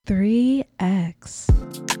3X.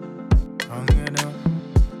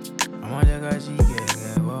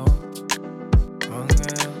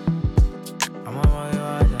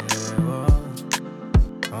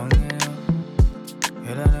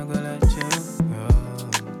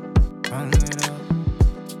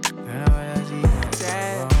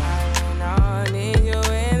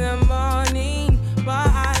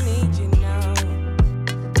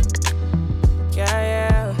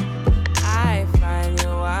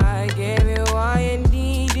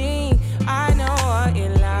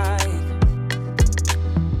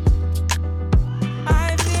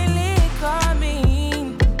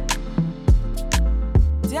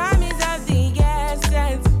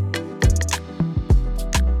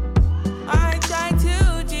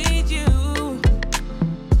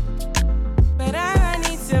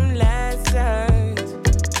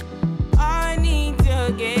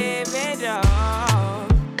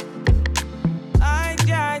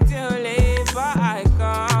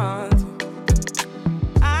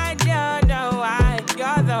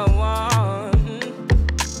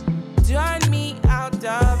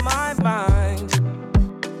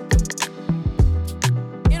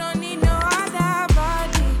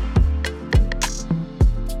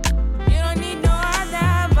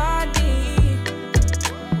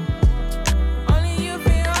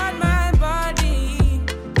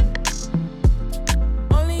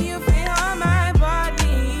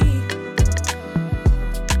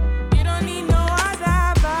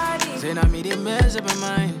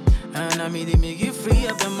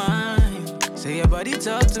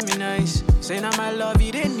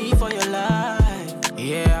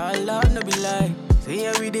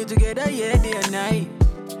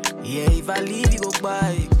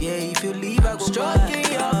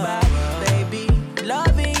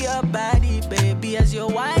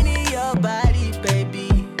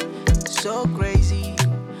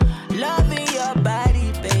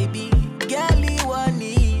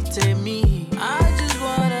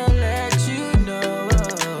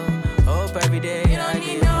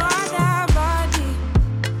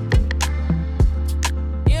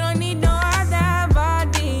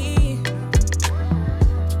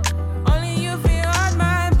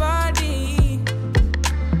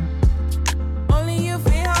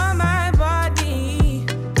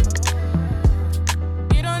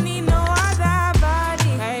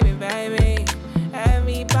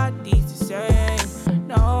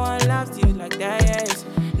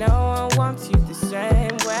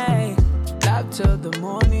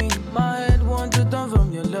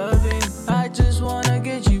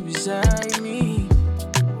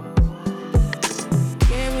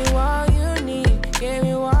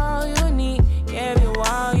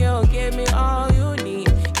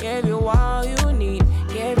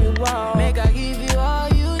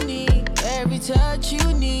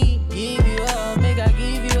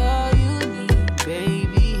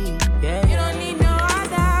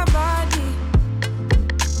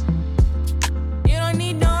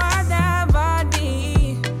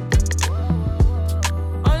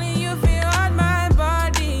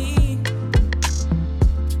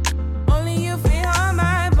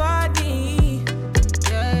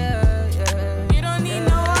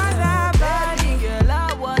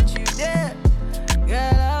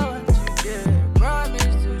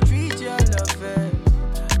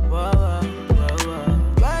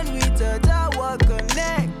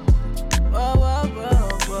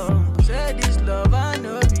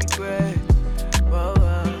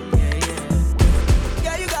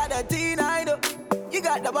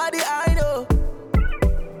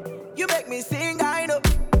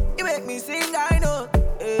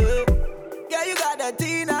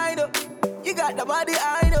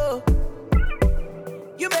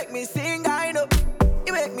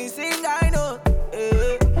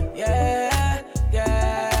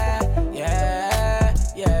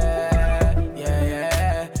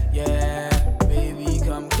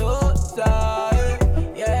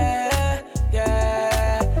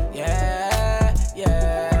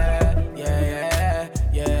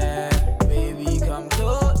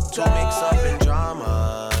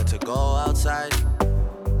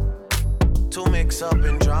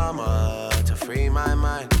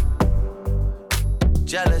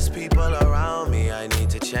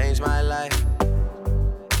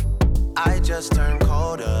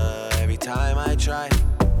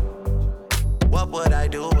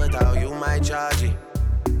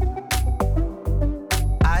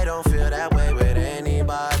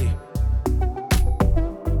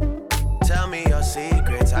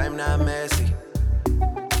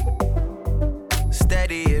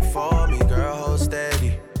 Steady it for me, girl, hold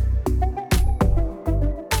steady.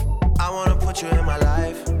 I wanna put you in my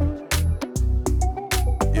life.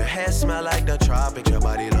 smell like the tropics, your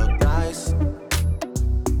body look nice.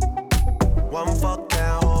 One fuck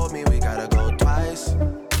can't hold me, we gotta go twice.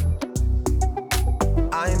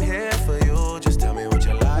 I'm here for you, just tell me what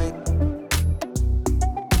you like.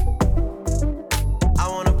 I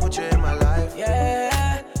wanna put you in my life.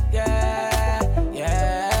 Yeah, yeah,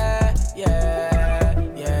 yeah, yeah,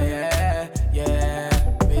 yeah, yeah, yeah.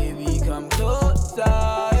 Baby, come closer.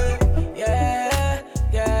 Yeah,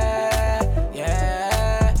 yeah, yeah,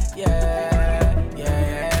 yeah, yeah,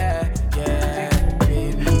 yeah, yeah.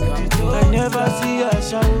 Baby, come closer. I never see her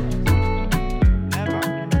shower.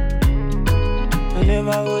 I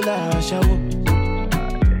never hold her shower.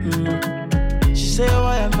 She say,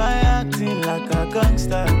 why am I acting like a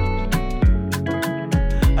gangster?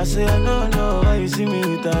 I say, I don't know why you see me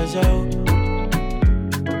with a shower.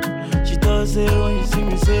 She does say, when you see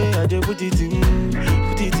me, say, I dey put it in,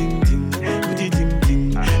 put it in, ting, put it in,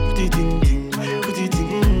 ting, put it in, ting, put it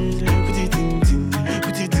in, put it in, ting,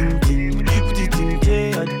 put it in, ting, put it in,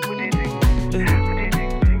 ting, I dey put it in.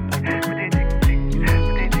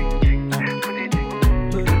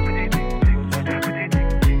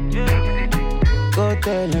 Go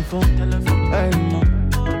telephone, hey no,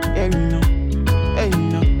 hey no, hey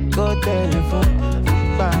no. Go telephone,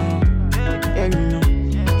 bang, hey no.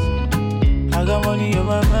 I got money on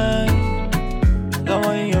my mind, I got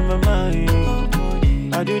money on my mind.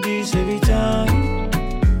 I do this every time,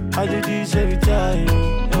 I do this every time.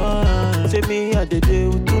 Say me I did it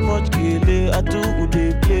with too much killer. I do what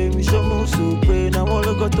they play me show me so pain. I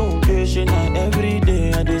wanna go to patient every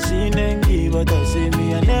day. I dey see them give, but I say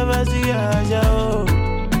me I never see her show.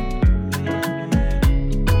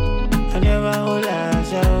 I never hold her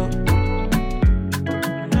show.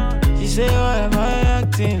 She say why am I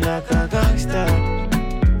acting like a gangster?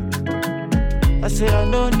 I say I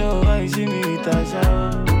don't know why you see me with her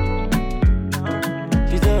show.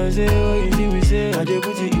 She does say what you see me say. I dey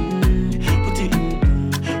put it in. Put it in,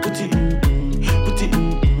 put it in, ting,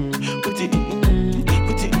 put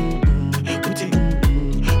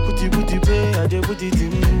it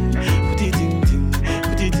in, ting, put it in, ting,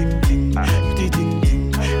 put it in, put it in, ting,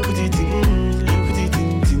 put it in,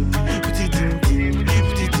 ting,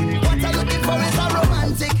 put it in. What I'm looking for is a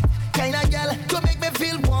romantic kind of girl to make me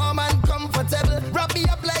feel warm and comfortable. Wrap me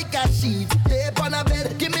up like a sheet, tape on a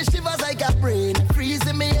bed, give me shivers like a brain, freeze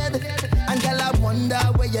in me head. And girl, I wonder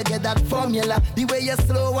where you get that formula. The way you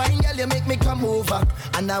slow wine, girl, you make me come over.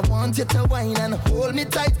 And I want you to wine and hold me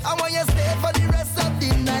tight. I want you stay for the rest of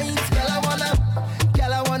the night.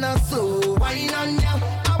 Girl, I wanna slow wine on ya.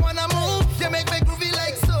 I wanna move, you make me groovy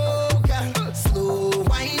like soca. Slow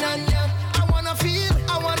wine on ya. I wanna feel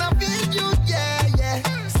you, yeah, yeah.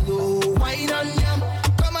 Slow wine on ya.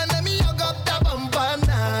 Come on, let me hug up the bumper,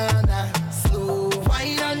 nah. Slow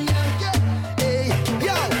wine on ya, yeah. Hey,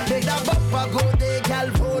 yo, make that bumper go there, girl.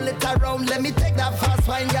 Roll it around, let me take that fast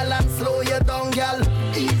wine, girl, and slow you down, girl.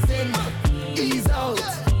 Ease in, ease out,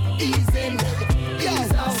 ease in,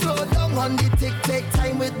 ease out. Slow down on the tick, take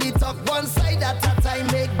time with the talk. One side at a time,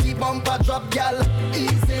 make the bumper drop, girl.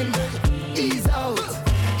 Ease in, ease out,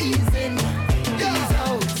 ease in, ease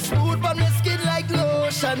out. Smooth on the skin like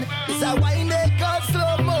lotion. It's a wine they call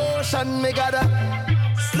slow motion. Me gotta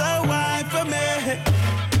slow wine for me,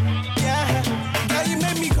 yeah. Girl, you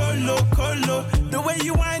make me colo. The way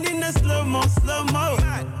you whine in the slow mo.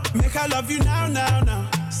 Make I love you now.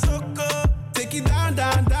 So good, take it down.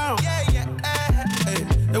 Yeah. Hey,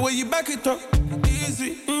 the way you back it up,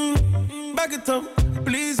 easy. Back it up,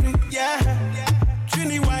 please me, yeah.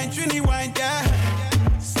 Trini wine, yeah.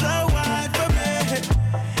 Slow wine for me.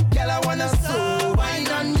 Girl, I wanna slow wine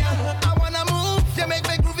on ya. I wanna move, you make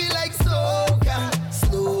me groovy like soca.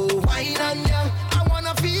 Slow wine on ya. I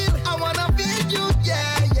wanna feel you,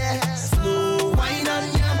 yeah. Slow wine on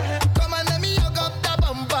ya. Come on, let me hug up the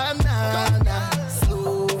bumper, nah.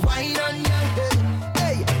 Slow wine on ya.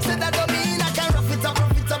 Hey, say that don't mean I can rough it up.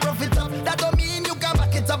 That don't mean you can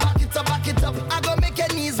back it up. I go make your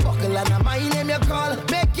knees buckle and my name you call.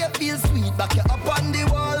 Make you feel sweet, back you up on the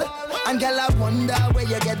wall. And girl, I wonder where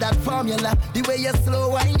you get that formula. The way you slow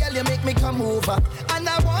wine, girl, you make me come over. And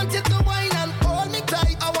I want you to wine and hold me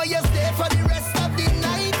tight. I want you stay for the rest of the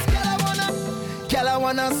night. Girl, I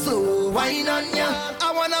wanna slow wine on ya.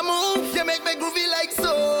 I wanna move, you make me groovy like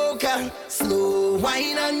soca. Slow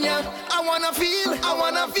wine on ya. I wanna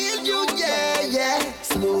feel you, yeah.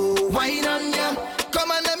 Slow wine on ya.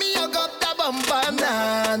 Come on, let me hug up the bumper,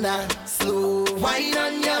 nah. Slow wine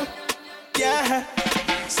on ya, yeah.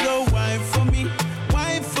 Slow wine for me.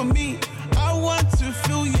 I want to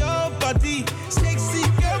feel your body, sexy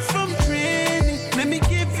girl from training. Let me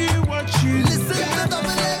give you what you listen to double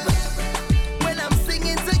M. When I'm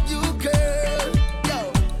singing to you,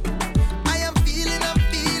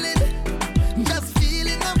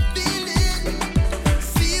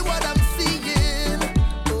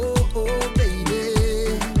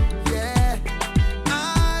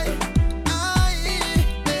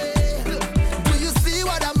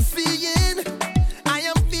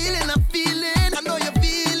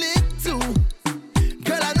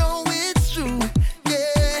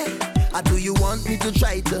 to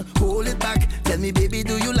try to hold it back. Tell me, baby,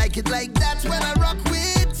 do you like it like that when I rock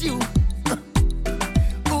with you?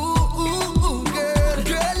 Ooh,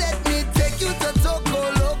 girl, let me take you to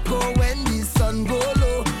Toco Loco when the sun go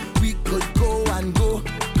low. We could go and go,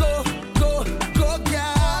 girl,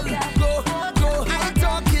 go. I'm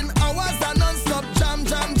talking hours and non-stop jam.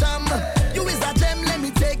 You is a gem, let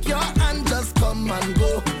me take your hand, just come and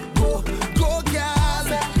go, girl, go.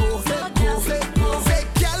 Say,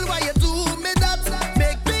 girl, why you do me that?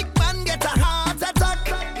 Make big man get a heart attack.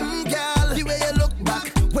 Girl, the way you look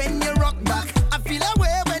back when you rock back, I feel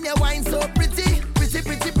away when you whine so pretty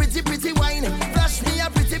wine. Flash me a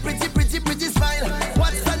pretty smile.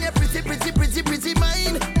 What's on your pretty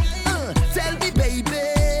mind? Tell me, baby,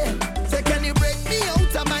 say can you break me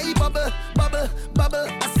out of my bubble?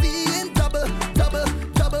 I see you in double,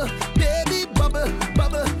 baby, bubble,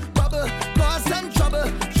 cause some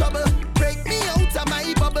trouble. Break me out of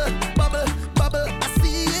my bubble. I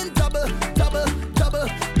see you in double,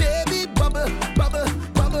 baby, bubble.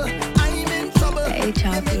 I'm in trouble. Hey,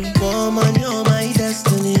 Choppy. Woman, you're my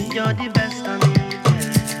destiny. You're the best of me.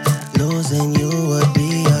 Losing you would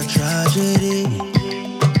be a tragedy.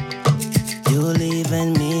 You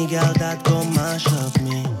leaving me, girl, that go mash up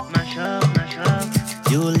me. Mash up.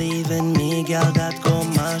 You leaving me, girl, that go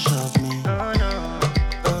mash up me. Oh no.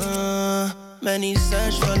 Many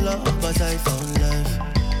search for love, but I found life.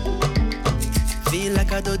 Feel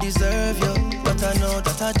like I don't deserve you, but I know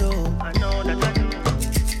that I do.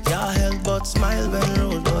 Can't help but smile when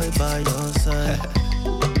road boy by your side.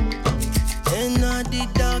 In all the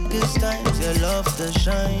darkest times, your love to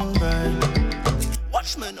shine bright.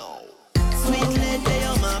 Watch me now. Sweet lady,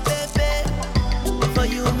 you're my baby. For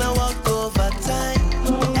you, my walk over time.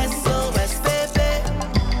 SOS, baby.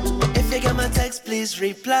 If you get my text, please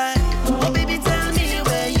reply. Oh, baby, tell me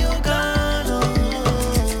where you gone.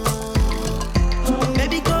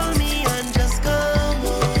 Baby, call me and just come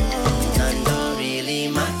home. And don't really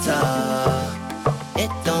matter.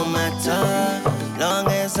 It don't matter. Long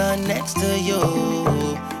as I'm next to you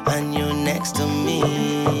and you next to me.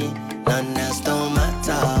 None else don't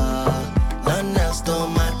matter.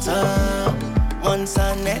 Once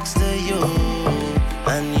I'm next to you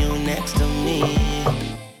and you next to me.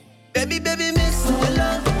 Baby, miss your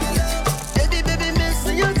love. Baby, miss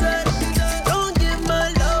your touch. Don't give my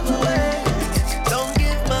love away. Don't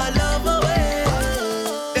give my love away.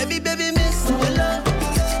 Baby, miss your love.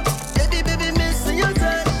 Baby, miss your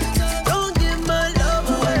touch. Don't give my love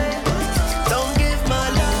away. Don't give my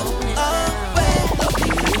love away.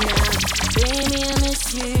 Baby, I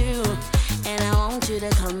miss you, and I want you to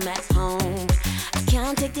come back home. I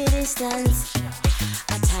can't take the distance.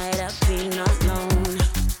 I'm tired of being alone.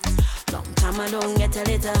 Long time I don't get a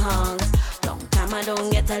little hug. Long time I don't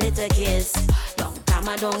get a little kiss. Long time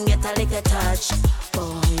I don't get a little touch.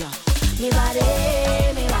 Oh yeah. Me body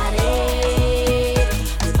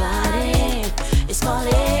is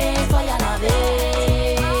calling for your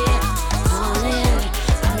loving. Calling,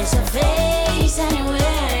 I miss your face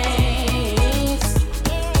anyways.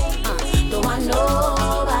 Don't want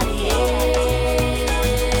nobody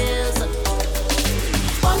else.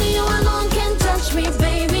 Only you alone can touch me,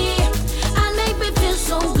 baby, and make me feel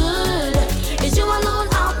so good. It's you alone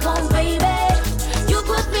I want, baby. You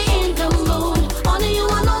put me in the mood. Only you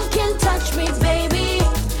alone can touch me, baby,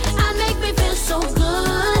 and make me feel so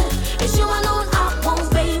good. It's you alone I want,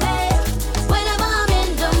 baby. Whenever I'm in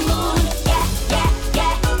the mood, yeah.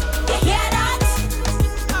 You hear that?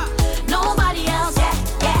 Nobody else, yeah.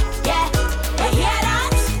 You hear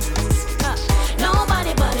that?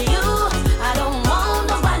 Nobody but you. I don't want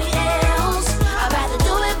nobody else. I'd rather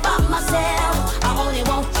do it by myself. I only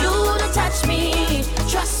want you to touch me.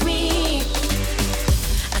 Trust me.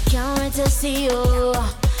 I can't wait to see you.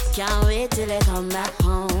 Can't wait till you come back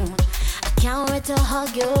home. I can't wait to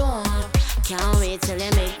hug you. Can't wait till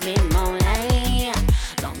you make me moan. Hey,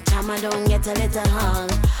 long time I don't get a little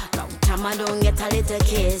hug. Long time I don't get a little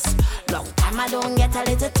kiss. Long time I don't get a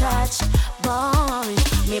little touch. Boy,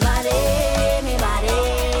 me body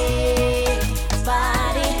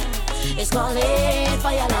is calling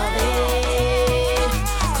for your loving.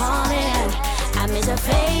 Calling, I miss your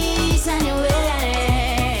face anyways.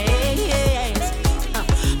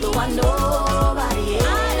 Don't want nobody else. I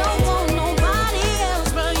don't want nobody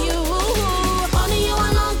else but you. Only you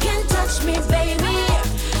alone can touch me, baby,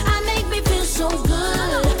 and make me feel so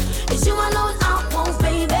good. It's you alone I want,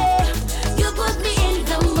 baby. You put me in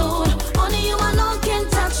the mood. Only you alone can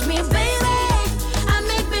touch me, baby, and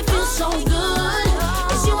make me feel so good.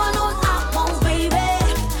 It's you alone I want, baby.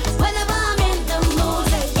 Whenever I'm in the mood,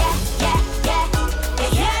 say yeah. You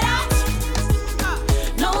hear that?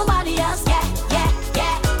 Nobody else, yeah.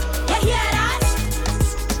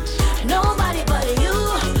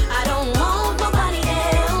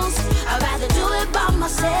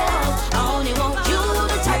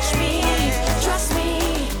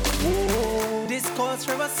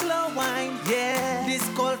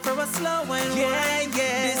 slow and wine.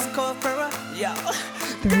 Discover, yo.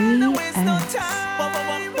 3S. No waste no time.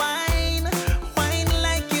 Wine, wine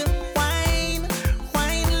like you, wine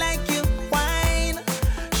like you, wine.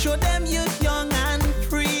 Show them you're young and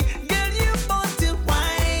free. Girl, you want to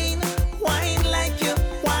wine like you,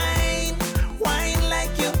 wine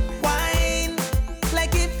like you, wine.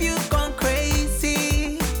 Like if you gone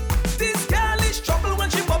crazy. This girl is trouble when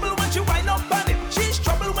she bubble, when she wind up on it. She's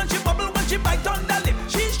trouble when she bubble, when she bite on the lip.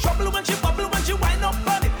 She's trouble when she bubble, when she wind up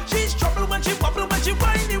on it. She's trouble when she bubble, when she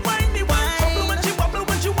whiny, whiny, whiny. Trouble when she bubble,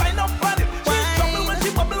 when she wind up on it. She's trouble when she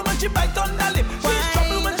bubble, when she bite on the lip. She's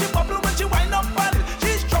trouble when she bubble, when she wind up on it.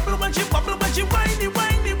 She's trouble when she bubble, when she whiny,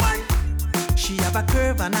 whiny, whiny. She have a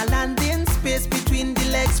curve and a landing, space between the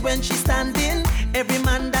legs when she standing. Every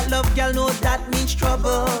man that love girl know that means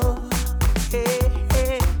trouble. Hey,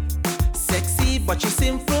 hey. Sexy but she's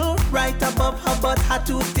simple, right above her butt, her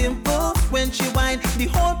two dimples. When she whine, the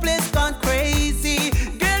whole place gone crazy.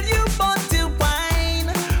 Girl, you want to whine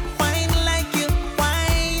like you,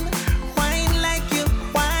 whine like you,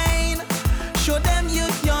 whine. Show them you're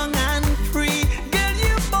young and free. Girl,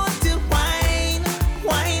 you want to whine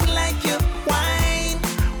like you, whine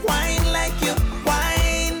like you,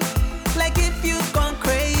 whine. Like if you gone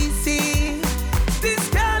crazy. This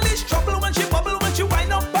girl is trouble when she bubble, when she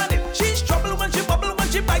wind up on it. She's trouble when she bubble, when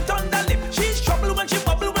she bite on the lip. She's trouble when she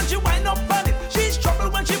bubble, when she wind up on it. She's trouble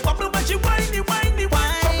when she bubble, when she whiny, whiny,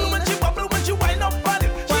 whiny. Trouble when she bubble, when she wind up on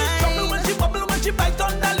it. She's trouble when she bubble, when she bite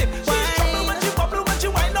on the lip. She's trouble when she bubble, when she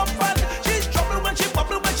wind up on it. She's trouble when she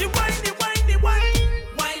bubble, when she whiny, whiny, whiny.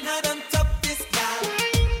 Wine hard on top this gal.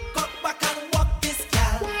 Cut back and walk this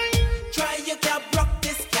gal. Try you can rock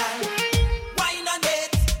this gal. Wine on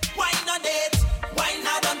it, wine on it. Wine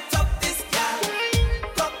hard on top this gal.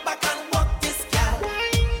 Cut back and walk this gal.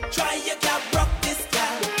 Try you can rock this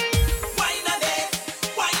gal. Wine on it,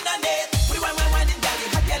 wine on it. Put it wine, wine, and galley.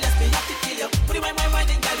 Hot girl, let's me happy feel you. Put it wine, wine,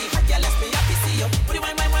 and galley. Hot girl, let's me happy see you. Put it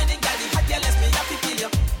wine, and galley. Hot girl, let's me happy feel you.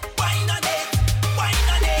 Wine on it, wine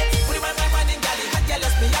on it. Put it wine, and galley. Hot girl,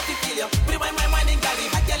 let's me happy feel you. Put it wine, and galley.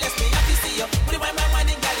 Hot girl, let's me happy see you. Put it wine,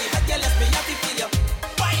 and galley. Hot girl, let's me happy feel you.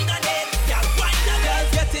 Wine on it, girl, wine on it. Girls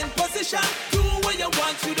get in position, do what you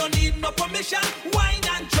want, you don't need no permission. Wine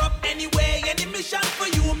and drop anyway, any mission for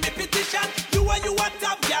you, me petition. You are you a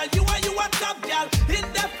top girl, you are you a top girl. In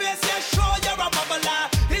the face, yeah, sure you're a bubbler.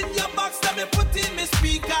 In your box, let me put in me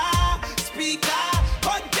speaker.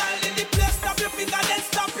 Hot girl in the place, stop your finger, then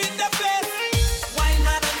stop in the face. Wine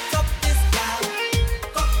hard on top this girl.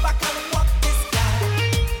 Come back and walk this girl.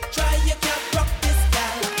 Try you can rock this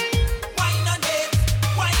girl. Wine on it,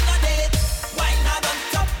 wine on it. Wine hard on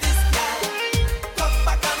top this girl. Come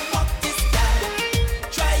back and walk this girl.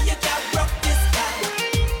 Try you can rock this girl.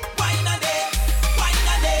 Wine on it, wine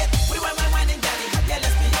on it. Put it wine, and galley. Hot girl,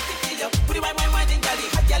 let's me happy feel you. Put it wine, and galley.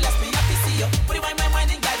 Hot girl, let's me happy see you. Put it wine,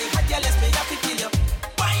 and galley. Hot girl, let's me happy feel you.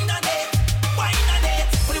 Wine on it, wine on it.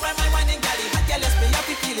 Put it wine, and galley. Hot girl, let's me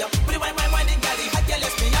happy feel you. Put it wine, and galley. Hot girl,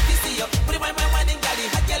 let's me happy see you. Put it wine, and galley.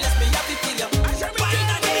 Hot girl, let's me happy feel you. Wine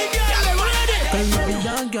on it, girl, wine on it.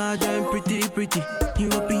 Caribbean girl, them pretty, pretty.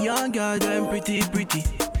 European girl, them pretty, pretty.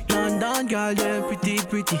 London girl, them pretty,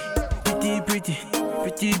 pretty. Pretty, pretty,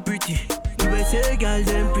 pretty, pretty. USA girl,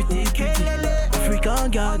 them pretty, pretty.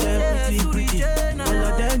 African girl, them pretty, pretty. All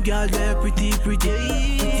of them girl, them pretty, pretty.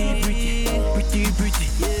 Pretty, pretty, pretty,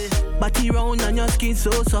 pretty. Body round and your skin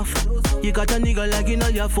so soft. You got a nigga like in all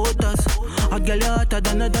your photos. A girl you hotter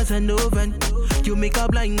than a dozen oven. You make a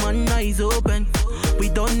blind man eyes open. We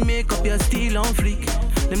don't make up, you're still on fleek.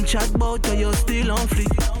 Them chat bout you, you're still on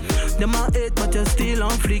fleek. Them a hate but you're still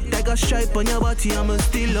on fleek. Take a stripe on your body, I'ma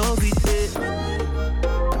still love it.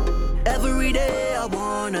 Every day I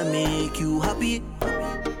wanna make you happy.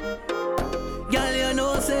 Girl, you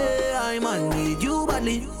know say I need you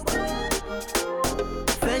badly.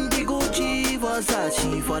 Fendi, Gucci,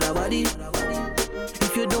 Versace for the body.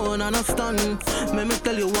 If you don't understand, let me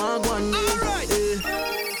tell you one.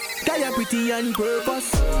 Girl, you're pretty on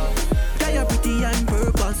purpose. Girl, you're pretty on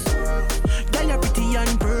purpose. Girl, you're pretty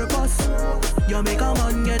on purpose. You make a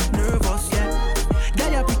man get nervous, yeah.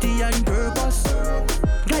 Girl, you're pretty on purpose.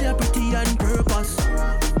 Girl, you're pretty on purpose.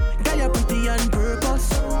 Girl, you're pretty on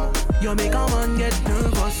purpose. You make a man get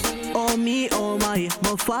nervous. Oh me, oh my,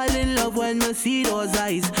 me fall in love when me see those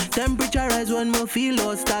eyes. Temperature rise when me feel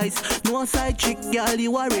those ties. No side chick, girl,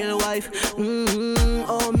 you a real wife.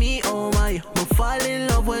 Oh me, oh my, me fall in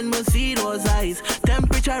love when me see those eyes.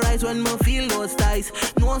 Temperature rise when me feel those ties.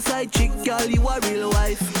 No side chick, girl, you a real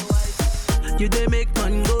wife. You dey make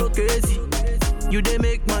man go crazy. You dey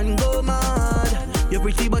make man go mad. You're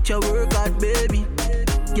pretty but you work hard, baby.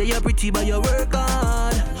 Yeah, you're pretty but you work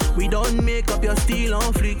hard. We don't make up, you're still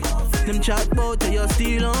on fleek. Them chat bout you, you're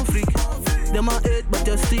still on fleek. Them a hate, but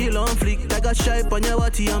you're still on fleek. Like a stripe on your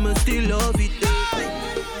body, I'ma still love it.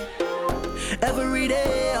 Every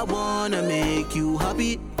day I wanna make you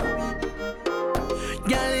happy.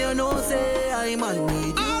 Girl, you know say I'm on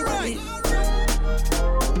need you right.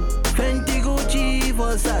 Fenty, Gucci,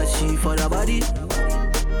 Versace for the body.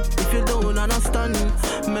 If you don't understand,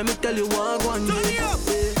 let me tell you what I want.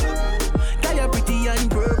 Girl, you're pretty on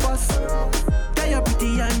purpose. Girl, you're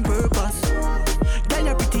pretty on purpose. Girl,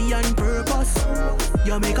 you're pretty on purpose.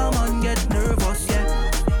 You make a man get nervous, yeah.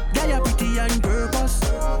 Girl, you're pretty on purpose.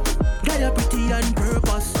 Girl, you're pretty on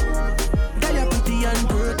purpose. Girl, you're pretty on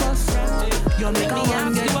purpose. You make a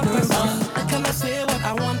man get nervous. I cannot say what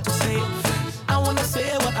I want to say. I wanna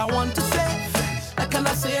say what I want to say. I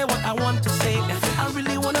cannot say what I want to say. I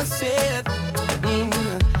really wanna say it.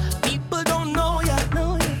 People don't know ya,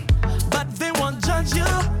 but they won't judge you.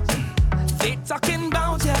 They talking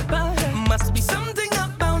about ya. Must be something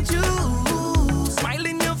about you. Smile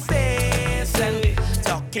in your face and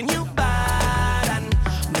talking you bad and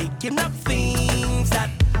making up things that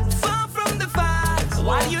far from the facts.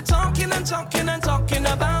 Why you talking and talking and talking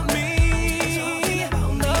about me?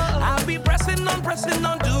 I'll be pressing on,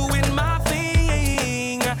 doing my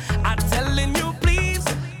thing. I'm telling you, please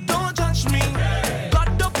don't judge me.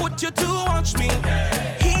 God don't put you to watch me.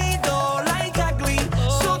 He don't like ugly,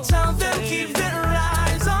 so tell them keep their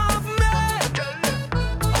eyes off me.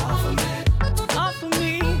 Off of me, off of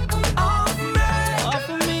me, off me, off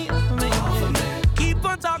of me, off me, off me. Keep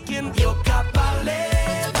on talking, yo capale.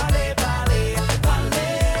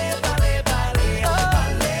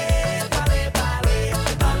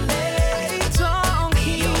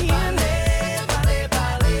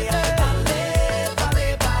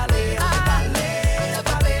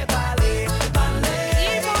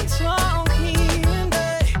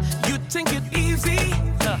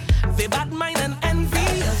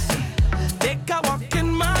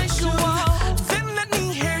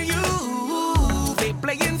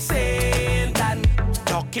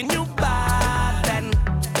 Can you bad then?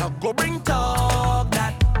 Don't go bring talk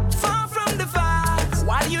that far from the facts.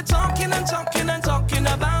 Why you talking and talking and talking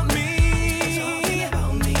about me?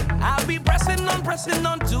 I'll be pressing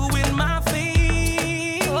on, doing my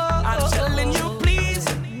thing. I'm telling you, please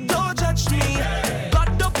don't judge me.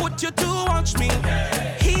 God don't put you to watch me.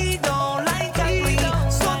 He don't like ugly,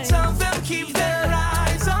 so tell them keep their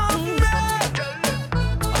eyes on me.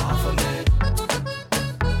 Off of me.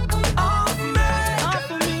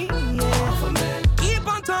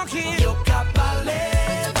 Talking, yo capale,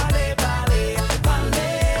 vale, vale, vale, vale,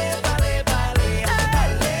 vale, vale,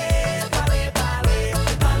 vale, vale,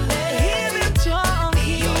 vale. Hear them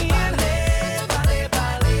talking, yo vale, vale,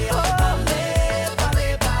 vale, vale, vale, vale,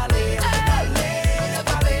 vale,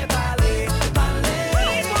 vale, vale, vale.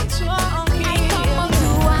 Keep on talking. I come out to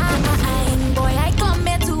wine, boy. I come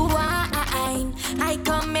here to wine. I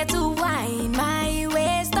come here to wine. My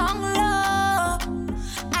waist down low.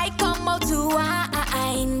 I come out to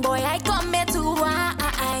wine. Boy, I come here to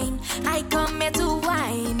wine. I come here to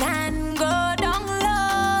wine and go down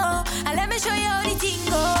low. And let me show you how the thing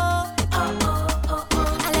go.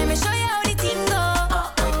 And let me show you how the thing go.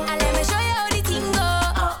 And let me show you how the thing go.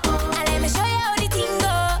 And let me show you how the thing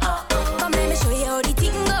go. Come, let me show you how the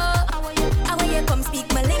thing go. And when you come speak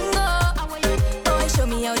my lingo, boy, show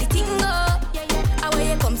me how the thing go. And when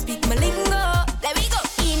you come speak my lingo, let me go.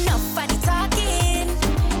 Enough for the talking.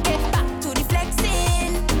 Get back to the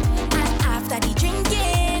flexing. After the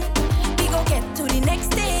drinking, we go get to the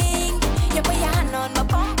next thing. You put your hand on my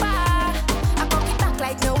bumper, I pop it back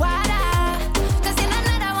like no water. Cause you're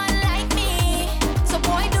another one like me. So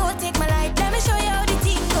boy, don't take my life. Let me show you how the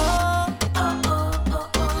thing go.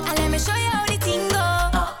 And let me show you how the thing go.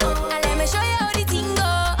 And let me show you how the thing go.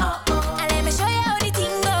 And let me show you how the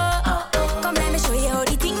thing go. Come, let me show you how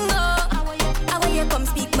the thing go. And when you come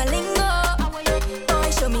speak my lingo,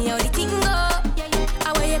 boy, show me how the thing go.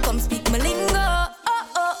 And when you come speak my lingo.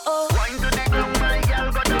 Wine to the ground, my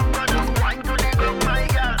girl, go down, go down. Wine to the ground, my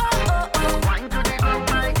girl. Wine to the ground,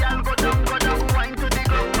 my girl, go down, go down. Wine to the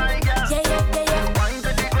ground, my girl. Yeah, yeah, yeah, yeah. Wine to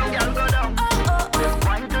the ground, girl, go down.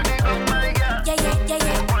 Wine to the ground, my girl. Yeah, yeah, yeah,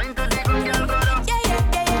 yeah. Wine to the ground, girl, go down. Yeah, yeah,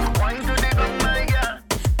 yeah, yeah. Wine to the ground, my girl.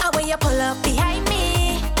 And when you pull up behind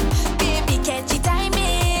me, baby, catch your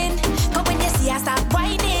timing. Cause when you see I start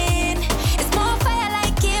whining, it's more fire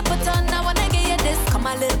like it, but on I wanna get you this. Come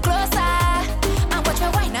a little closer.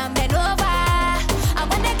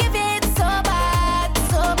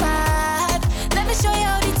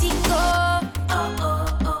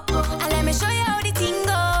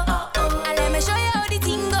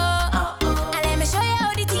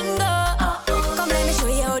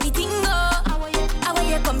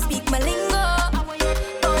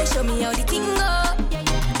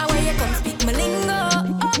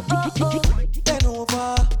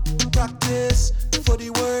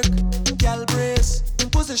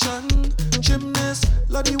 position. Gymnast,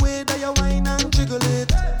 love the way that you whine and jiggle it.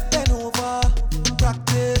 Bend over,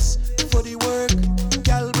 practice for the work.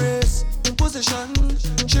 Gal brace, position.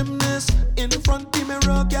 Gymnast, in front the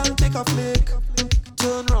mirror, gal take a flick.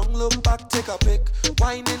 Turn round, look back, take a pic.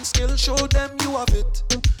 Whining skill, show them you have it.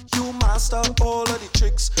 You master all of the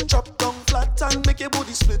tricks. Drop down flat and make your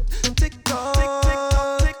booty split. Tick tock,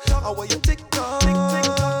 tick tock, how are you tick tock?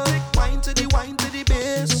 Wine to the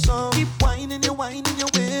bass song. Keep whining your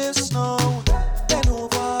waist now. Bend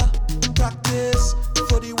over, practice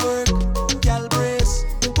for the work. Gal brace,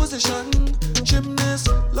 position. Gymnast,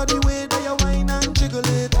 love the way that you whine and jiggle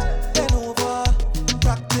it. Bend over,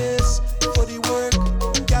 practice for the work.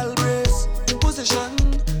 Gal brace, position.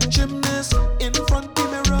 Gymnast, in front the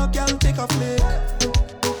mirror, gal take a flick.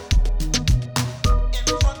 In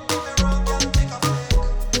front the mirror, gal take a flick.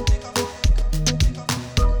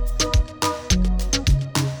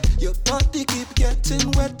 Your body keep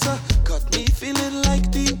getting wetter, got me feeling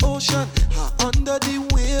like the ocean. Under the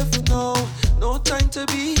wave now, no time to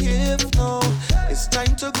behave now. It's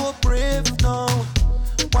time to go brave now.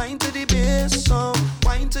 Wine to the bass song,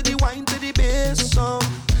 wine to the bass song.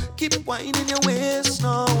 Keep whining your waist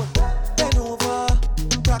now. Bend over,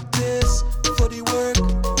 practice for the work.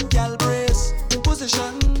 Gal brace,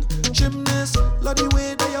 position. Gymnast, love the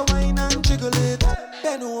way that you whine and jiggle it.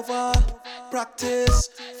 Bend over, practice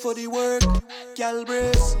for the work. Gal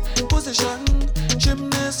brace, position.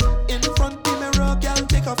 Gymnast, in front the mirror, gal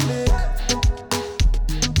take a flick.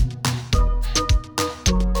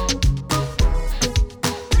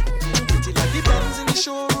 Pretty like the Benz in the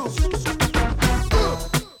showroom.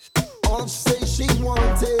 All she say she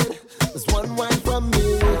wanted was one wine from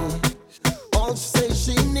me. All she say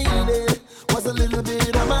she needed was a little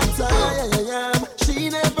bit of my time. She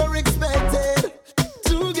never expected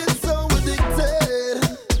to get so addicted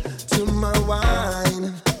to my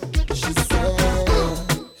wine. She said,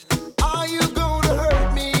 are you gonna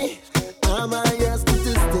hurt me? Am I a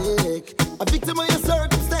statistic? A victim of your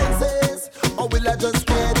circumstances? Or will I just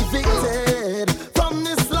get evicted from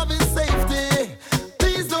this loving safety?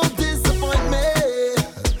 Please don't disappoint me.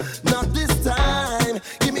 Not this time.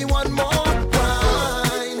 Give me one more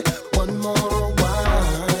wine. One more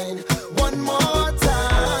wine. One more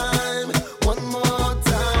time. One more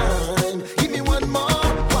time. Give me one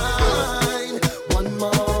more wine. One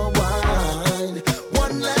more wine.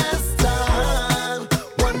 One last time.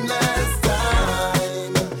 One last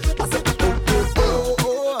time. I said, oh, oh, oh,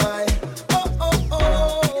 oh, I. Oh, oh,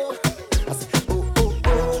 oh. I said, oh, oh,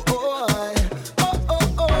 oh, oh, I. Oh, oh,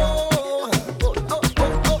 oh. Oh, oh,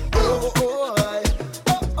 oh, oh, oh, I.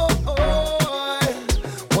 Oh, oh, oh,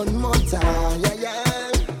 I. One more time, yeah,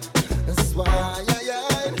 yeah. That's why, yeah,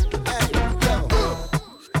 yeah. Hey, yo.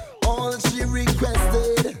 All that she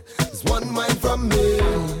requested is one wine from me.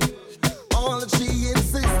 All that she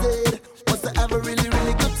insisted was to have a really,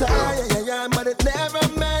 really good time, yeah, yeah, yeah. But it never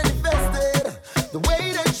manifested the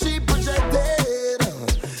way that she projected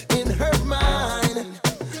in her mind.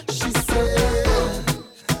 She said,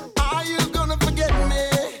 are you gonna forget me?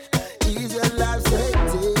 Is your life so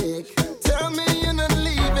hectic? Tell me you're not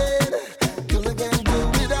leaving, 'cause I can't do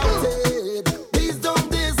without it. Please don't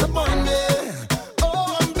disappoint me.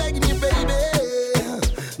 Oh, I'm begging you, baby.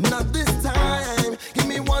 Not this time. Give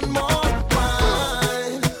me one more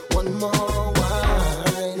wine. One more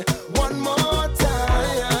wine. One more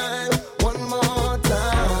time. One more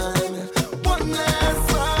time. One last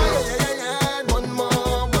time. One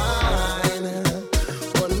more wine.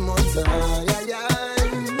 One more time.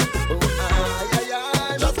 Oh,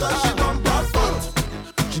 just 'cause she bump her foot,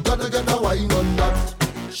 she gotta get a wine on that.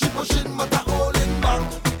 She pushing but a holding back.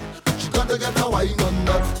 She gotta get a wine on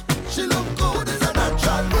that. She look good as a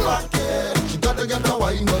natural fact, yeah. She gotta get a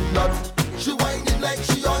wine on that. She whining like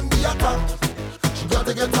she on the attack. She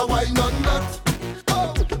gotta get a wine on that.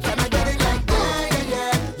 Oh, can I get it like that, yeah,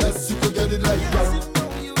 yeah? Yes, you can get it like that.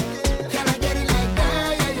 Can I get it like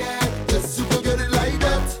that, yeah, yeah? Yes, you can get it like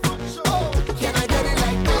that. Oh, can I get it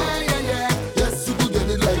like that, yeah, yeah? Yes, you can get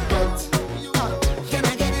it like that. Can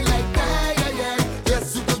I get it like that, yeah, yeah?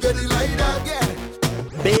 Yes, you can get it like that,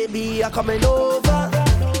 yeah. Baby, you're coming over.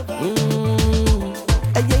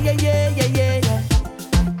 Yeah, yeah, yeah, yeah, yeah, yeah.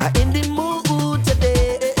 I'm in the mood today.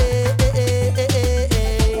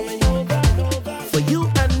 For you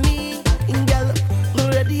and me, girl,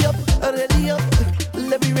 ready up.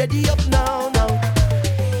 Let me ready up now.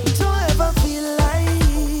 Don't ever feel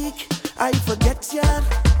like I forget ya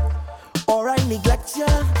or I neglect ya.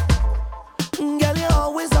 Girl, you're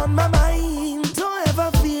always on my mind. Don't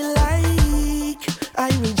ever feel like I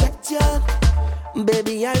reject ya.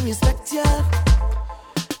 Baby, I respect ya.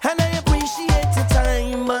 And I appreciate your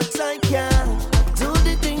time.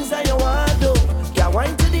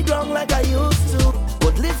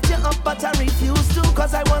 but I refuse to,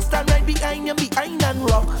 cause I want to stand right behind you, behind and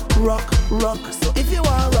rock, rock, rock. So if you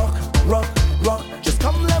want rock, rock, rock, just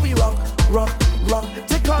come let me rock, rock, rock.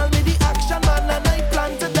 They call me the action man and I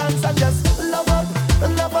plan to dance and just love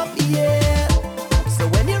up, yeah. So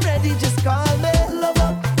when you're ready, just call me, love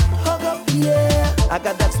up, hug up, yeah. I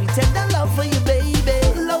got that sweet tender love for you, baby.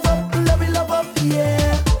 Love up,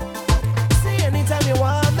 yeah. See anytime you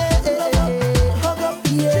want me, hug up,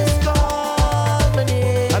 yeah. Just call me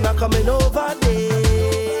name, and I'm coming over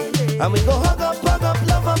there, and we go hug up, love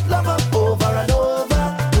up, over and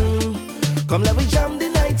over. Come let me jam the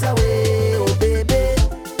night away, oh baby.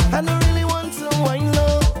 I don't really want to wind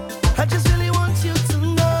low, I just really want you to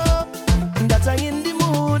know that I'm in the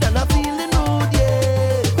mood and I'm feeling rude,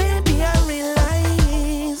 yeah. Baby, I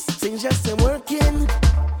realize things just ain't working.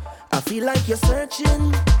 I feel like you're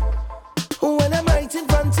searching when I'm right in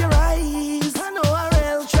front of your eyes. I know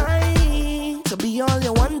I'll try to be all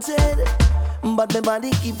you wanted, but my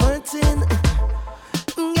body keep hurting.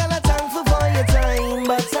 Girl, I'm thankful for your time,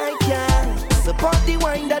 but I can't support the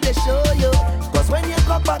wine that they show you, cause when you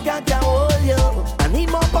come back I can't hold you. I need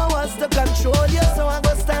more powers to control you, so I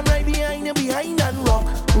go stand right behind you, behind and rock,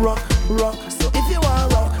 rock, rock. So if you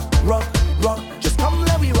want rock, rock, rock, just come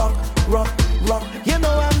let me rock, rock, rock. You know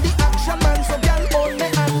I'm the action man, so girl hold me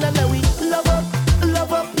hand and then we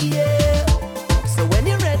love up, yeah. So when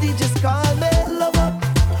you're ready, just call me, love up,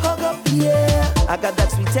 hug up, yeah. I got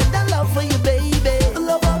that sweet tender love for you, baby.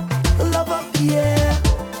 Love up, yeah.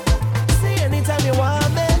 See anytime you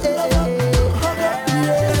want me, hug up,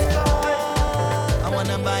 yeah. I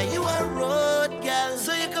wanna buy you a road, girl,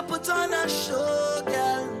 so you can put on a show,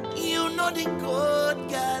 girl. You know the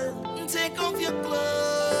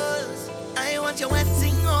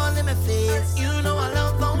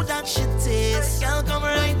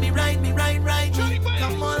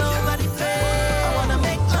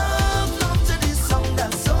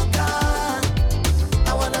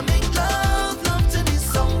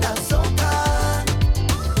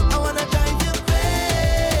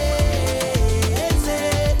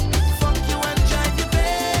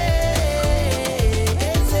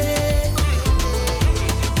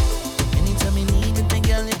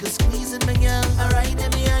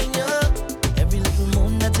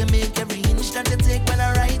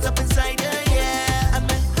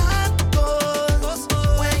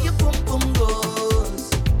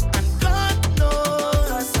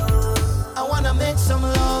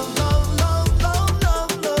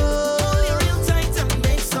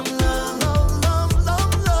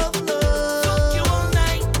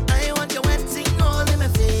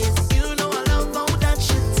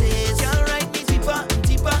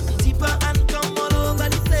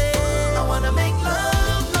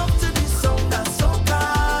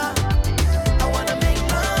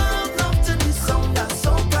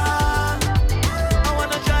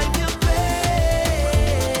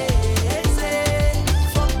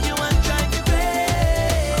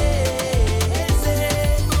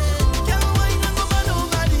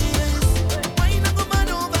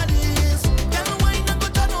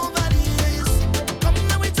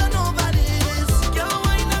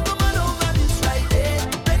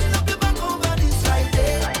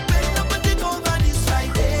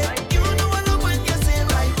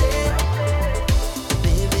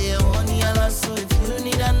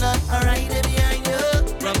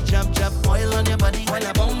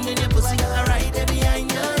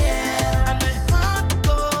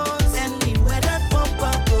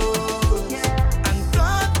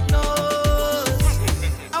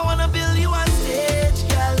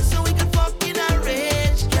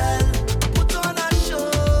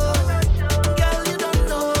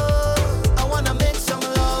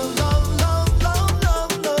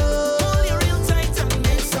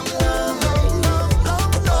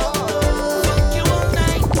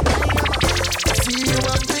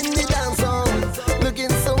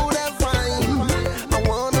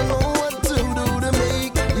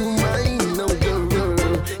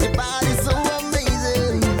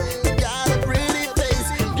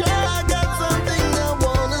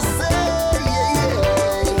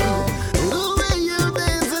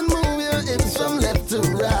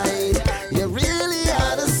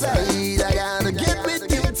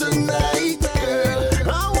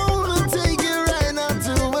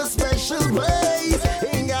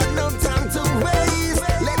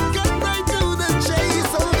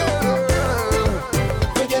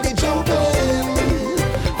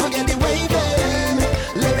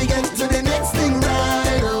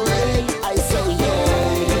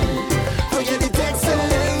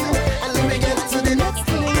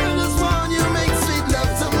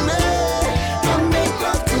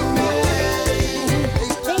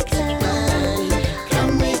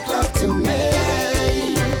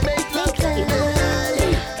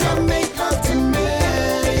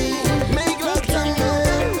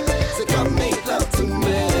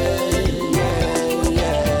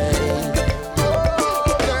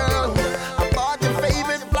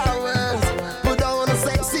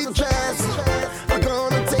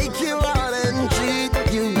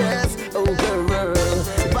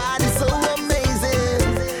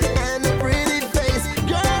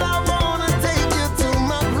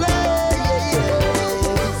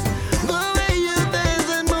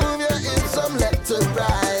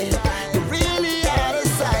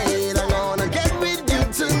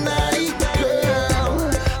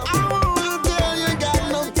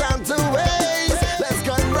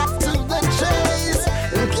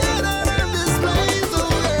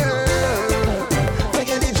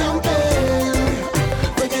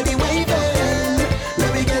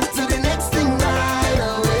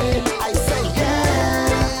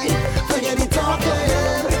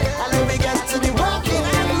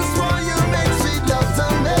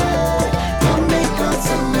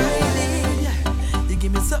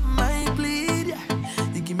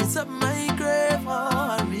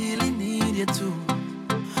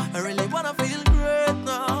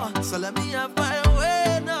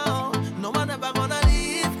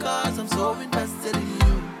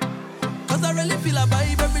a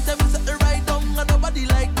vibe every time you set the right down. And nobody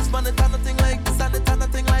like this man, it ain't nothing like this, and it ain't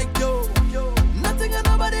nothing like you. Nothing and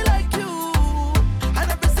nobody like you.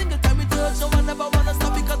 And every single time we touch, no one ever wanna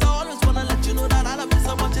stop because I always wanna let you know that I love you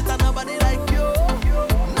so much, it ain't nobody like you.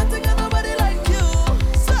 Nothing and nobody like you.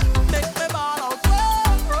 So make me ball out.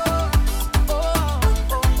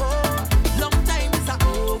 Long time is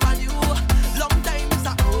over you. Long time is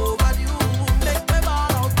over you. Make me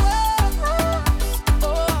ball out.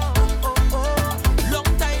 Long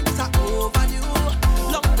time is over you.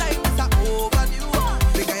 Long time is over you.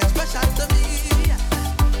 Because you're special to me.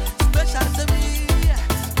 Special to me.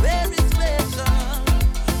 Very special.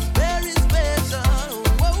 Very special.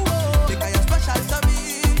 Whoa, whoa. Because you're special to me.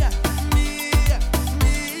 Me.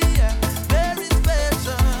 Very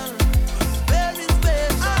special. Very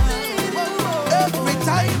special. Every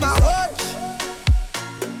time I watch,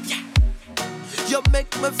 you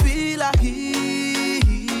make me feel a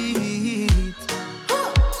heat.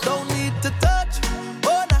 Don't need to touch.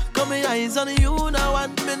 Oh, now got my eyes on you now,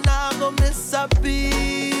 and me now go miss a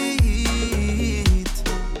beat.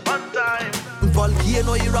 One time.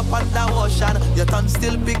 Volcano, you're up under ocean. Your tongue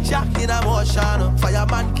still picture in a motion.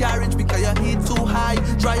 Fireman carriage because your heat too high.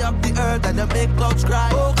 Dry up the earth and you make clouds cry.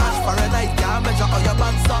 Oh gosh, Fahrenheit can't measure all your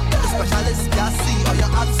bands up. The specialist can't see all your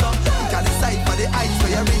hands up. You can decide for the heights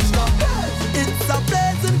where you reach up. It's a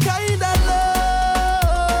pleasant kind of love,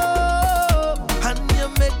 and you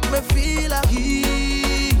make me feel a heat.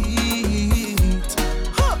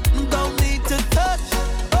 Don't need to touch.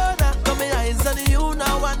 Oh, now got my eyes on you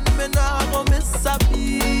now, and me now go miss a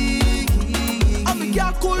beat. And we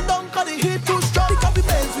can't cool down 'cause the heat too strong. Because we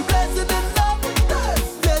blazing in love.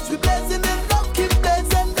 We blazing in love, keep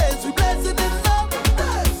blazing. We blazing in love.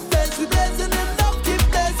 We blazing in love, keep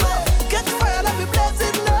blazing. Catch fire, let me blaze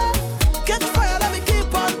in love. Catch fire, let me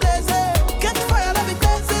keep on blazing. Catch fire, let me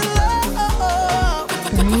blaze in love.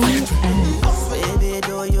 Baby,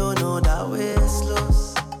 do you know that we're slow?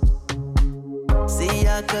 See, I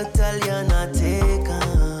could tell you're not taken.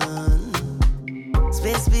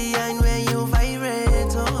 Space behind where you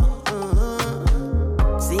vibrate,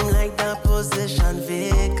 seem like that position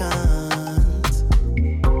vacant.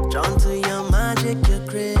 Drawn to your magic, you're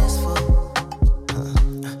graceful.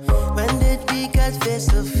 When did we get face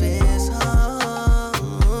to face?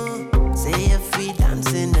 Say if we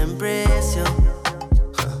dance and embrace you,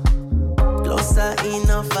 closer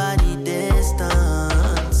enough for the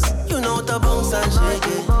distance. You know the bounce and shake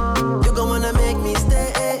it. You gon' wanna make me stay.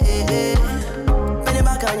 Bend it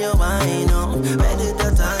back on your wine, where did the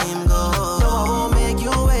time go? No, I won't make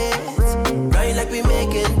you wait. Right like we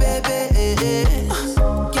making babies.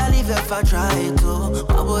 Can't leave if I try to.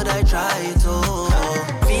 What would I try to?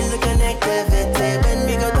 Feel the connectivity. When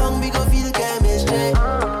we go down, we go feel chemistry.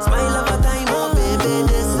 Smile of a time, oh baby,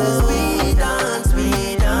 this is we dance.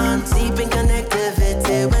 Deep in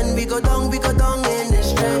connectivity. When we go down in the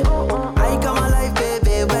street. I come alive,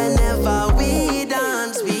 baby, whenever we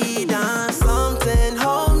dance. Something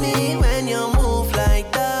hold me when you move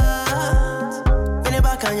like that. When you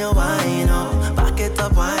back on your wine, back it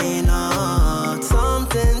up, wine up.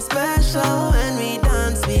 Something special when we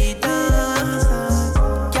dance.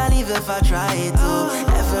 Can't leave if I try to.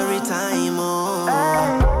 Every time,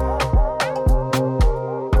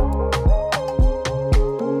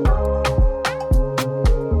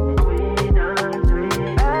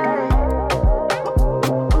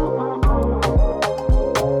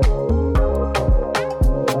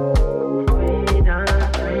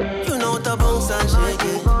 you know the bounce and shake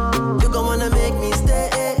it. You gon' wanna make me stay.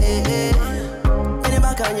 When you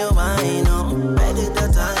back on your wine, where did the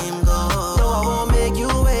time go? No, I won't make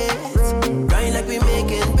you wait. Grind like we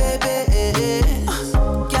making babies.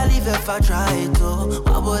 Can't leave if I try to.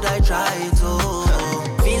 What would I try to?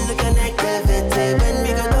 Feel the connectivity. When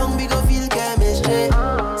we go down, we go feel chemistry.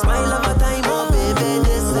 Smile of a time, oh baby,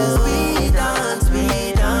 this is we dance.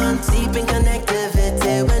 Deep in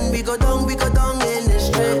connectivity. When we go down in the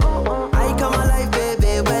street. I come alive,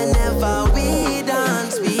 baby, whenever we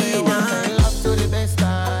dance. Love to the best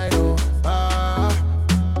time,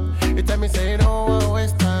 you tell me say no one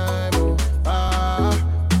waste time,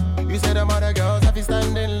 you say them other girls have to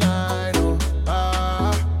stand in line,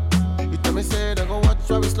 you tell me say they go watch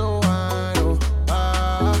how we slow wine,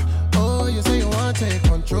 oh, you say you want to take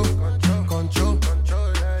control,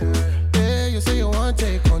 yeah, you say you want to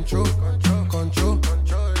take control,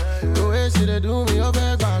 the way she they do me, your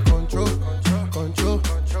bag back control,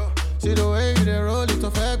 see the way you they roll it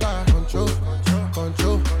off back control,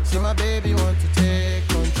 see my baby want to take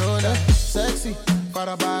control, sexy, for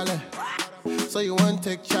the ballet, so you want to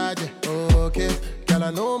take charge, okay, girl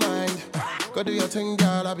I no mind, Go do your thing,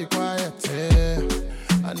 girl, I'll be quiet, yeah.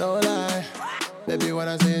 I know lie. Baby, when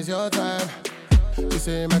I say it's your time, you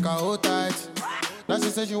say make her hold tight. Now she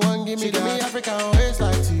says she won't give me that. She give me African waist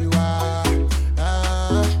like Tiwa.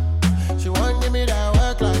 She won't give me that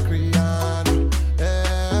work like Rihanna.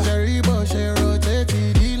 Yeah. Cherry bush, she rotate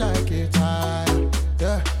TD like a tie.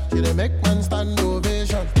 Yeah. She dey make man stand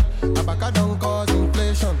ovation. Abaka don't cause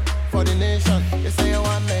inflation for the nation. You say you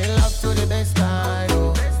want me love to the baseline,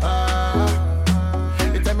 oh.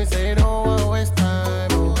 You tell me say you don't want waste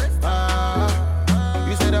time, oh.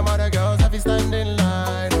 You say them other girls have to stand in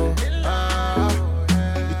line, oh.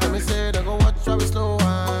 You tell me say they go watch how we slow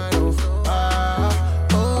wine, oh.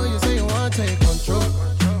 Oh, you say you want take control.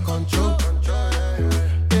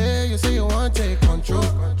 Yeah, you say you want take control.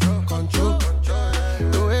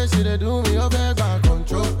 The way she dey do me, up there got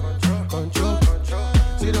control.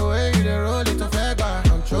 See the way you dey roll it, up there got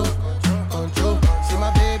control. See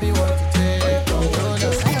my baby want to take control.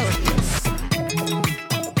 Just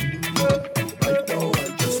right now I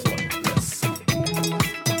just want this.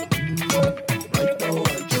 Right now I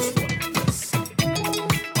just want this.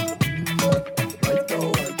 Right now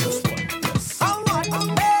I just want this.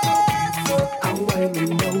 I'm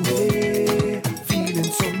winding my way,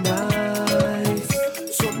 feeling so nice,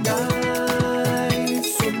 so nice,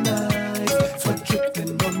 so nice. Sweat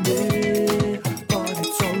dripping on me, but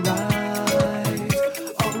it's alright,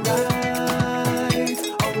 alright,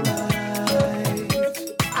 alright.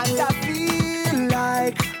 And I feel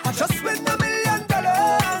like I just win $1 million.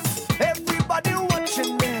 Everybody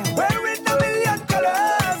watching me, wearing $1 million.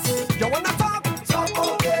 You wanna talk? Talk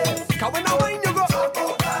okay. 'Cause when I wine you go, talk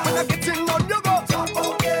okay. When I get in on you go, talk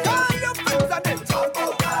okay. Call your friends and then talk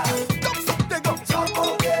okay. Thumbs up they go, talk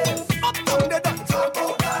okay. Up down they don't talk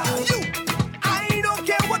okay. You, I don't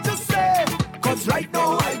care what you say, 'cause right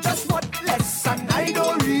now I just want less, and I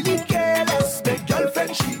don't really care less. My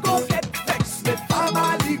girlfriend she go get vexed, my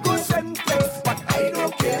family go send text, but I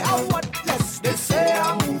don't care. I want less. They say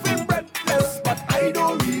I'm moving breathless, but I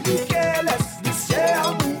don't really care less. This year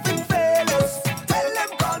I'm moving fearless. Tell them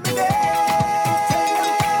call me there.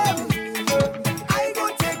 I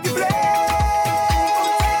gon' take the blame.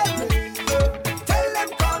 Tell them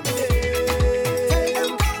call me there.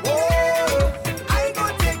 I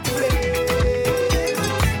gon' take the blame.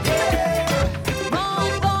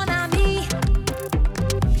 Mon bon ami,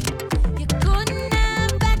 you couldn't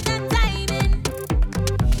have better timing.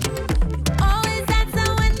 You always answer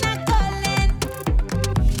when I call in.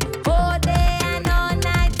 All day and all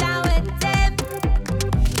night I with them.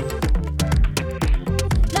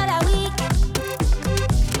 Not a week,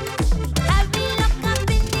 I've been locked up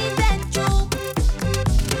in the bedroom.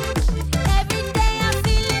 Every day I'm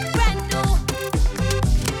feeling brand new.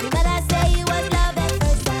 You better say it was love at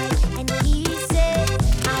first sight, and he said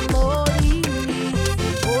I'm all he needs.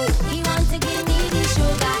 Oh, he wants to give me the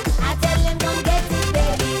sugar. I tell him don't get it,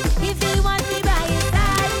 baby. If he wants me by his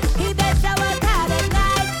side, he better work hard at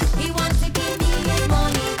night. He wants to give me his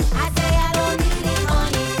money. I say I don't need his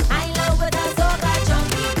money. I in love with a soca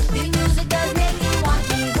junkie. The music does make me want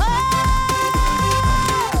me. Oh,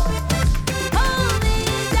 hold me,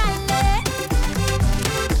 darling.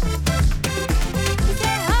 He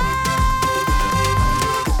said,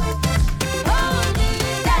 hold me,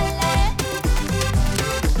 darling.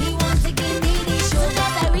 He wants to give me the sugar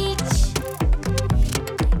that reach.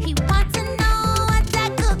 He wants to know what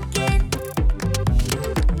I'm cooking.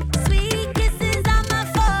 Sweet kisses on my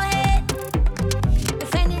forehead.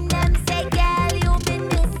 Defending them say, girl, you've been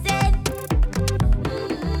missing.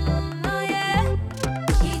 Oh yeah.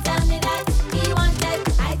 He tell me that he wanted.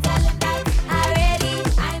 I tell him that already.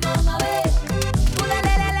 I'm on my way. Ooh la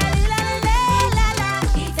la la la la la la la.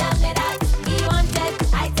 He tell me that he wanted.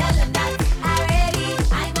 I tell him that already.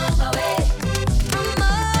 I'm on my way. I'm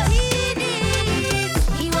all he needs.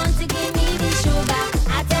 He wants to give me the sugar.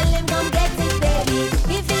 I tell him come get it, baby.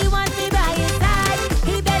 If he wants me by his side,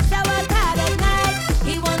 he better work hard at night.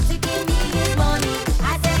 He wants to give me his money.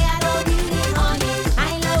 I say I don't need his honey. I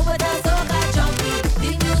in love with a soca junkie. The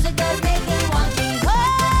music does make him want me. Oh,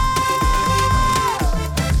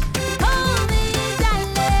 hold me,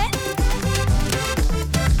 darling.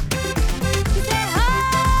 He said,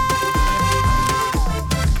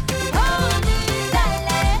 hold me,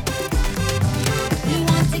 darling. He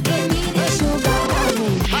wants to give me the sugar.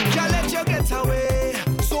 I can't let you get away,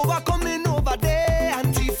 so I'm coming over there.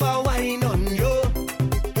 Antifa wine on you.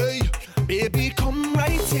 Hey, baby, come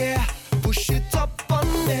right here. Push it up on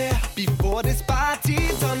there. Before this party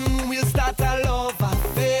done, we'll start a love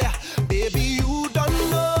affair. Baby, you don't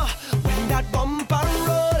know when that bumper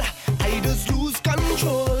roll, I just lose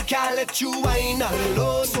control. Can't let you wine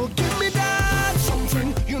alone. So give me that.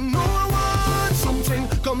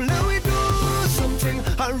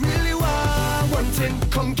 I really want one thing.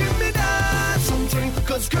 Come give me that something.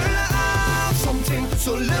 Cause girl, I have something.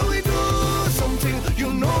 So let we do something.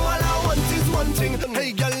 You know all I want is one thing.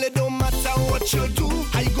 Hey girl, it don't matter what you do.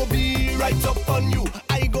 I go be right up on you.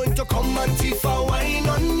 I going to come and teeth a wine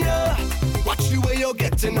on ya. Watch the way you're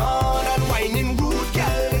getting on and whining rude,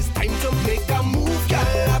 girl. It's time to make a move,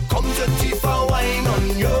 girl. I come to teeth a wine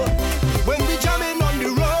on ya. When we jamming on the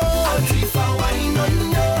road, I'll teeth a wine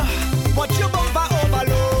on ya. Watch your bumper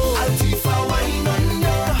overload. I'll teeth a wine on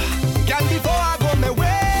ya. Girl, before I go my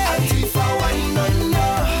way, I'll teeth a wine on ya.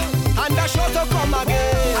 And I sure to come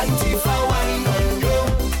again. I'll teeth a wine on ya.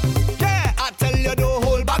 Yeah, I tell you don't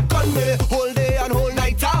hold back on me. Whole day and whole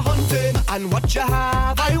night I hunting. And what you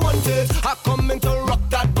have, I want it. I come in to rock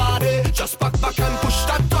that body. Just back and push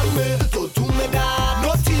that on me. Don't do me that,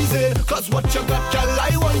 no teasing. Cause what you got, girl,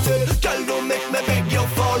 I want it. Girl, don't make me beg you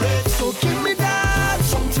for it. So give me that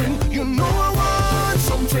something. You know I want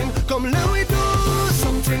something. Come let me do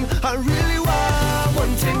something. I really want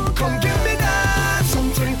one thing. Come give me that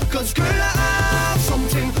something. Cause girl, I have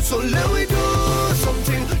something. So let me do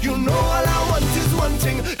something. You know all I want is one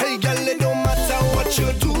thing. Hey girl, it don't matter what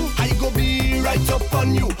you do. I go be right up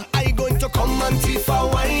on you. I going to come and teeth a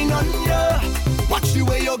wine on ya. Watch the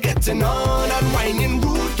way you're getting on and whining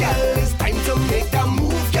rude, girl. It's time to make a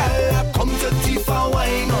move, girl. I come to teeth a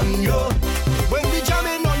wine on ya. When we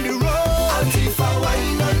jamming on the road, I'll teeth a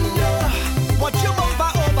wine on ya. Watch your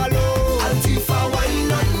bumper overload. I'll teeth a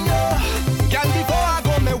wine on ya. Girl, before I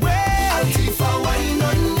go my way, I'll teeth a wine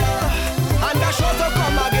on ya. And I sure to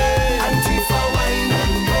come again. I'll teeth a wine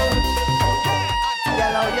on ya.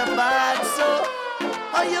 Girl, how you bad so?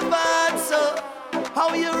 How you bad so?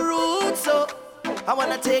 How you rude so? I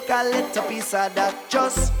wanna take a little piece of that.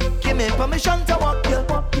 Just give me permission to walk you.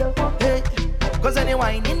 Hey, cause any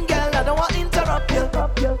whining girl, I don't want to interrupt you.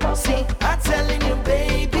 See, I'm telling you,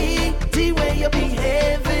 baby, the way you're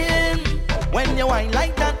behaving. When you whine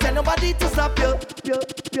like that, tell nobody to stop you.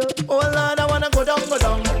 Oh Lord, I wanna go down.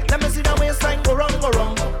 Let me see the waistline go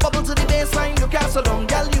wrong. Bubble to the baseline, you can't sit down.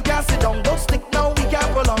 Girl, you can't sit down. Don't stick now, we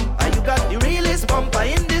can't prolong. And you got the realest bumper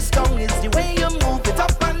in this town. It's the way you move it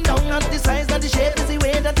up and down. And the size and the shape is the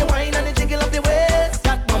way that you whine and the jiggle of the waist.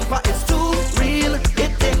 That bumper is too real,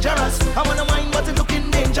 it's dangerous. I wanna whine but it's looking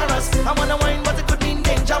dangerous. I wanna whine but it could mean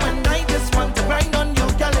danger. When I just want to grind on you,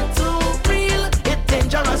 girl, it's too real, it's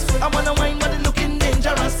dangerous. I wanna whine but it's looking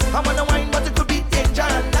dangerous. I wanna whine but it could be danger.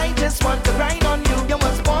 And I just want to grind on you. You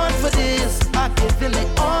was born for this. I'm giving it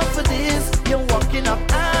all for this. You're walking up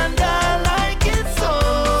and I like it so.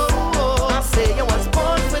 I say you was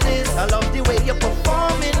born for this. I love the way you're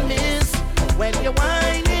performing this. When you're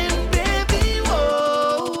whining, baby,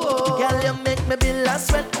 whoa. Girl, you make me be last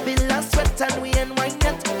sweat. And we ain't wine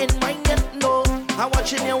yet, no. I'm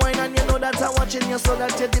watching you whine and you know that I'm watching you so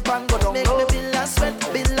that you dip and go down. Make me be last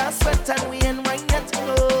sweat, and we ain't wine yet,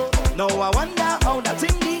 no. Now I wonder how that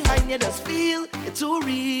thing behind you just feel. It's too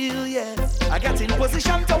real, yeah. I get in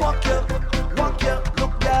position to walk you, look girl.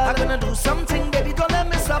 I'm gonna do something, baby, don't let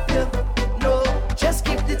me stop you. No, just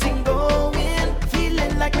keep the thing going,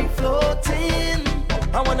 feeling like we floating.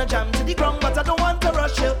 I wanna jam to the ground, but I don't want to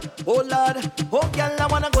rush you. Oh Lord, oh girl, I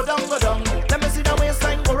wanna go down. Let me see the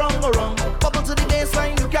waistline go wrong. Bubble to the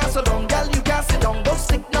baseline, you can't sit down. Girl, you can't sit down. Don't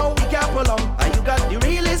stick now, we can't prolong. And you got the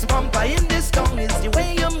realest bumper in this town. It's the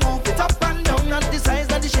way you move it up and down. And the size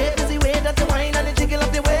and the shape is the way that you whine and the jiggle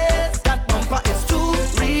of the waist. That bumper is too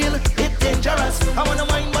real, it's dangerous. I wanna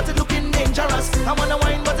whine, but it looking dangerous. I wanna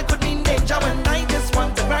whine, but it could mean danger. When I just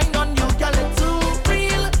want to grind on you, girl, it's too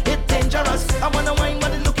real, it's dangerous. I wanna whine,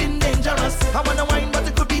 but it looking dangerous. I wanna whine, but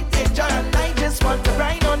it could be danger. And I just want to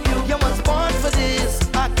grind on you. You was born for this.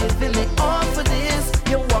 I'm giving it all for this.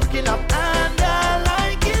 You're walking up and I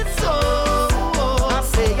like it so. I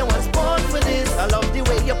say you was born for this. I love the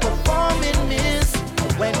way you're performing this.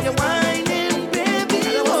 When you're whining,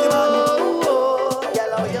 baby, whoa.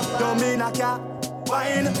 You mean I can't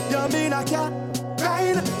whine? You mean I can't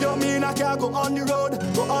grind? You mean I can't go on the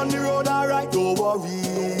road, alright. Don't worry.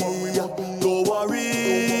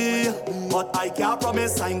 But I can't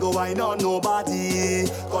promise I ain't go whine on nobody.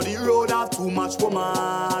 Cause the road have too much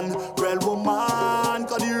woman. Real woman.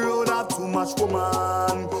 Cause the road have too much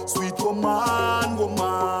woman. Sweet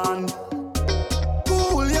woman.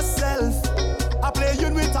 Cool yourself. I play you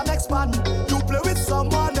with an ex-man. You play with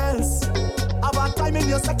someone else. Have a time in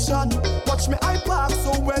your section. Watch me I park,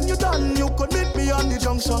 so when you're done, you could meet me on the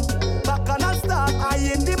junction. Back and I'll start, I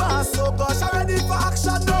in the mass, so gosh, I'm ready for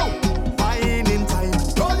action now. Fine in time.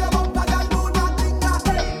 Roll your bumper, girl, do that thing that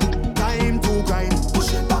hey. Time to grind.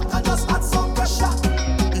 Push it back and just add some pressure.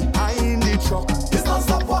 Behind the truck, it's not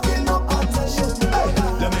stop walking up attention.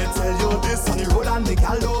 Hey.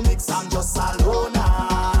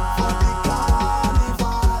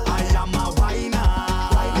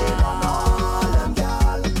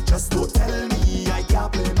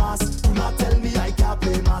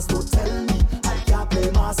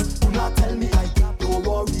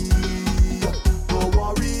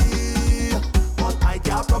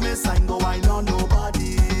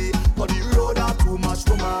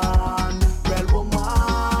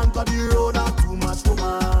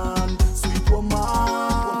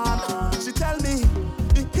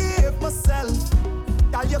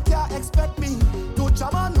 expect me to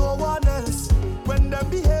jam on no one else. When them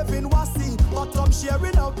behaving wassy, but I'm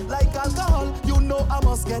sharing out like alcohol. You know I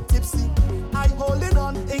must get tipsy. I holding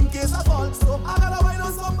on in case I fall, so I gotta wine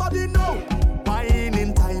on somebody know. Wine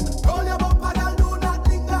in time, roll your bumper, girl, do not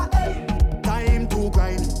linger. Hey, time to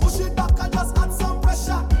grind, push it back and just add some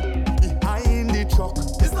pressure. Behind the truck,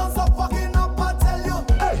 it's not so fucking up. I tell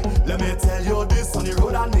you, hey, let me tell you this on the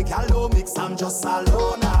road and make a low mix. I'm just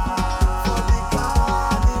alone.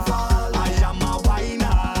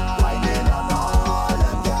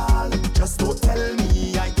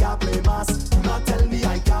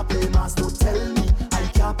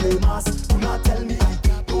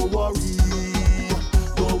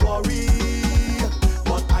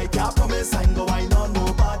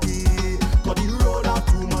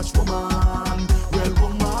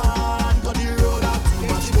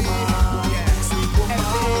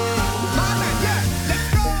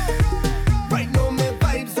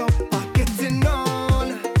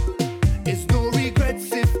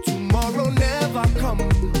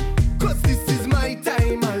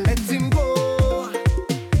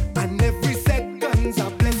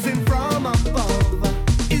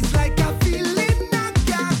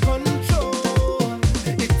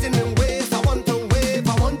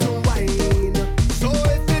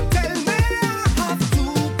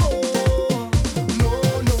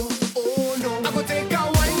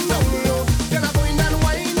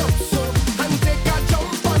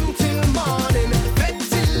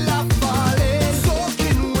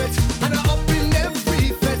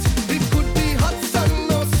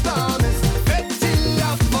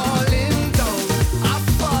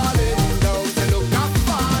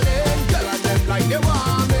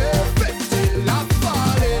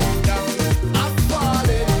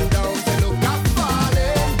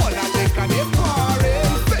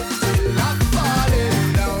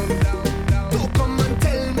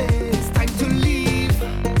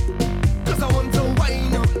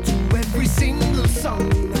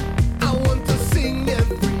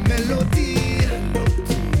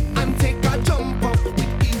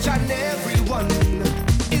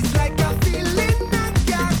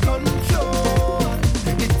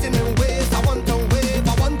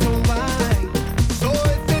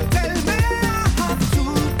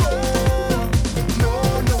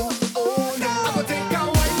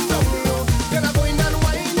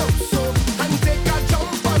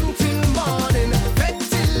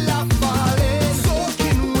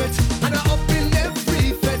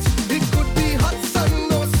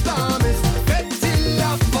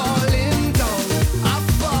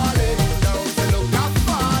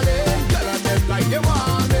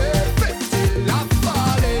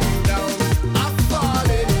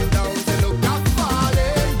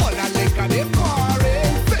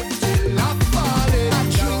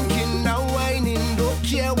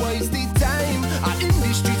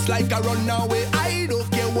 Like I run away, I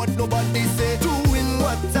don't care what nobody says.